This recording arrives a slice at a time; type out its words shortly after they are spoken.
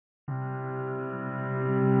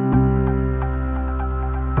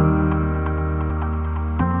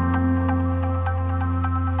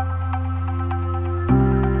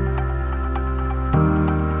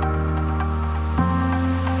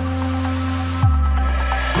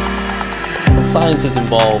Science is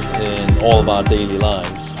involved in all of our daily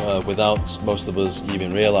lives without most of us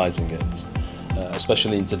even realising it.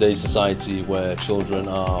 Especially in today's society where children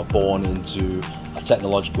are born into a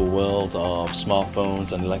technological world of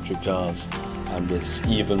smartphones and electric cars, and it's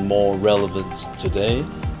even more relevant today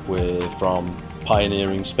from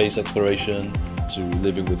pioneering space exploration to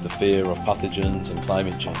living with the fear of pathogens and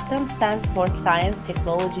climate change. STEM stands for Science,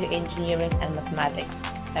 Technology, Engineering and Mathematics,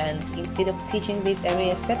 and instead of teaching these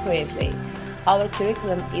areas separately, our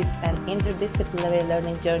curriculum is an interdisciplinary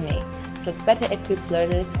learning journey to better equip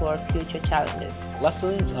learners for future challenges.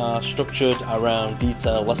 Lessons are structured around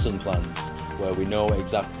detailed lesson plans, where we know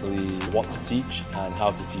exactly what to teach and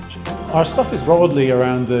how to teach it. Our stuff is broadly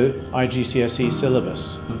around the IGCSE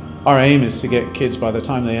syllabus. Our aim is to get kids, by the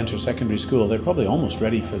time they enter secondary school, they're probably almost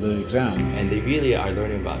ready for the exam. And they really are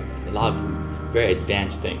learning about a lot of very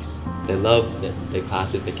advanced things. They love the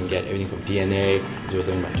classes. They can get everything from DNA, they're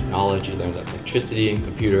learning about technology, learning about electricity and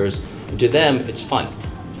computers. And to them, it's fun.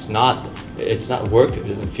 It's not work. It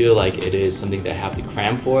doesn't feel like it is something they have to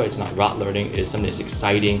cram for. It's not rote learning. It is something that's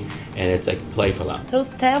exciting and it's like play for them. Through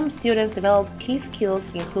STEM, students develop key skills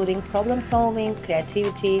including problem solving,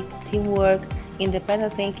 creativity, teamwork,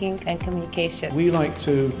 independent thinking and communication. We like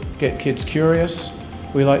to get kids curious.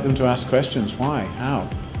 We like them to ask questions. Why? How?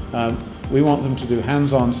 We want them to do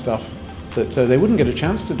hands-on stuff that they wouldn't get a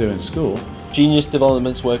chance to do in school. Genius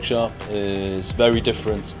Development's workshop is very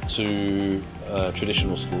different to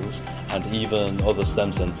traditional schools and even other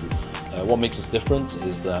STEM centres. What makes us different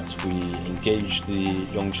is that we engage the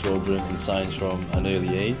young children in science from an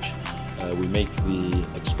early age. We make the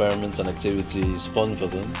experiments and activities fun for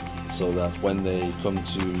them so that when they come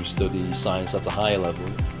to study science at a higher level,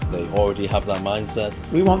 they already have that mindset.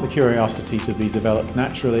 We want the curiosity to be developed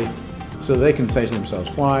naturally so they can say to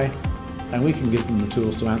themselves why, and we can give them the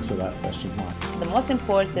tools to answer that question why. The most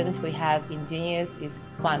important we have in Genius is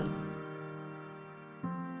fun.